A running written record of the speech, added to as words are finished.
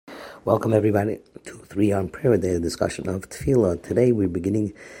Welcome everybody to 3 on Prayer Day, a discussion of Tefillah. Today we're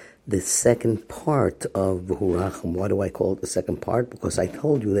beginning the second part of V'hurachim. Why do I call it the second part? Because I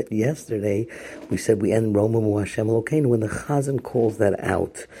told you that yesterday we said we end Romamu Hashem Elokeinu when the Chazan calls that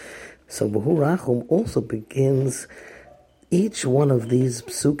out. So V'hurachim also begins, each one of these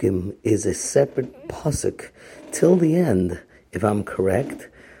psukim is a separate pasuk till the end, if I'm correct,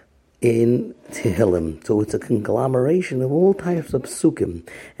 in Tehillim. So it's a conglomeration of all types of psukim.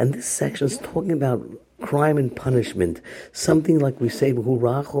 And this section is talking about crime and punishment. Something like we say,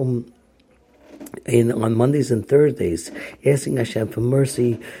 V'hurachim, on Mondays and Thursdays, asking Hashem for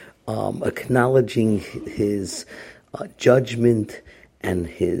mercy, acknowledging His judgment and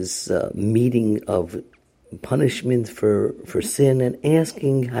His meeting of punishment for sin, and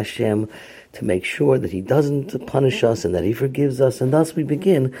asking Hashem to make sure that He doesn't punish us and that He forgives us. And thus we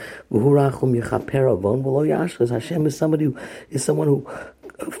begin, Hashem is someone who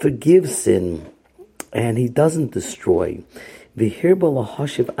forgives sin and He doesn't destroy. He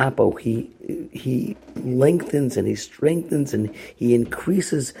lengthens and He strengthens and He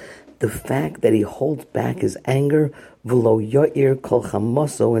increases the fact that He holds back His anger, and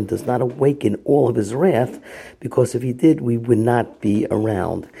does not awaken all of His wrath, because if He did, we would not be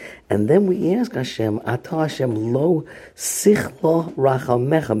around. And then we ask Hashem, Ata Hashem lo sichlo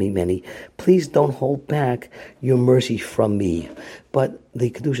rachamecha mimeni. Please don't hold back your mercy from me. But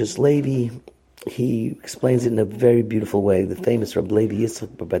the Kedushas Levi, he explains it in a very beautiful way. The famous Rabbi Levi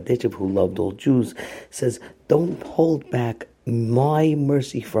Yitzchak Berditchev, who loved all Jews, says, don't hold back my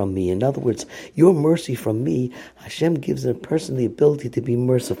mercy from me. In other words, your mercy from me, Hashem gives a person the ability to be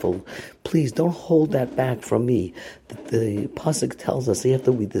merciful. Please don't hold that back from me. The pasuk tells us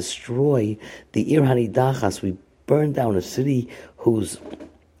after we destroy the Ir Hanidachas, we burn down a city whose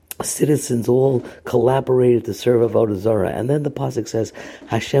citizens all collaborated to serve Avodah Zarah. And then the pasuk says,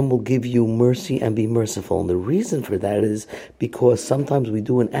 Hashem will give you mercy and be merciful. And the reason for that is because sometimes we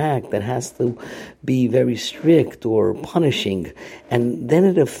do an act that has to be very strict or punishing, and then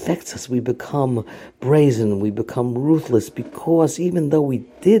it affects us. We become brazen, we become ruthless, because even though we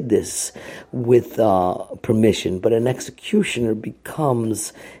did this with permission, but an executioner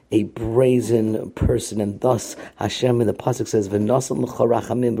becomes a brazen person, and thus Hashem in the pasuk says,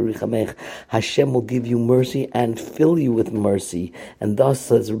 Hashem will give you mercy and fill you with mercy. And thus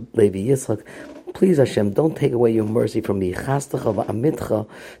says Levi Yitzchak, please Hashem, don't take away your mercy from me. Your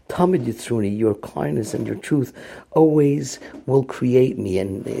kindness and your truth always will create me.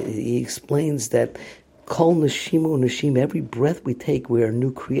 And he explains that Kol Neshimu Neshim, every breath we take, we're a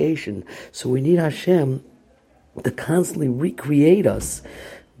new creation. So we need Hashem to constantly recreate us,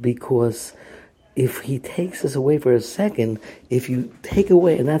 because if He takes us away for a second, if you take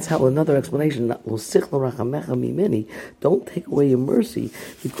away, and that's how another explanation, don't take away your mercy,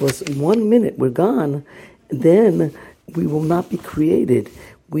 because 1 minute we're gone, then we will not be created.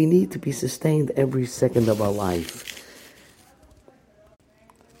 We need to be sustained every second of our life.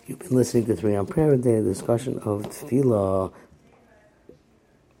 You've been listening to 3 on Prayer Day, a discussion of Tefillah,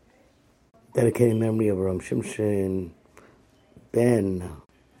 dedicated in memory of Ram Shimshon ben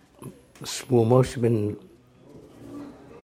Shmuel Moshe ben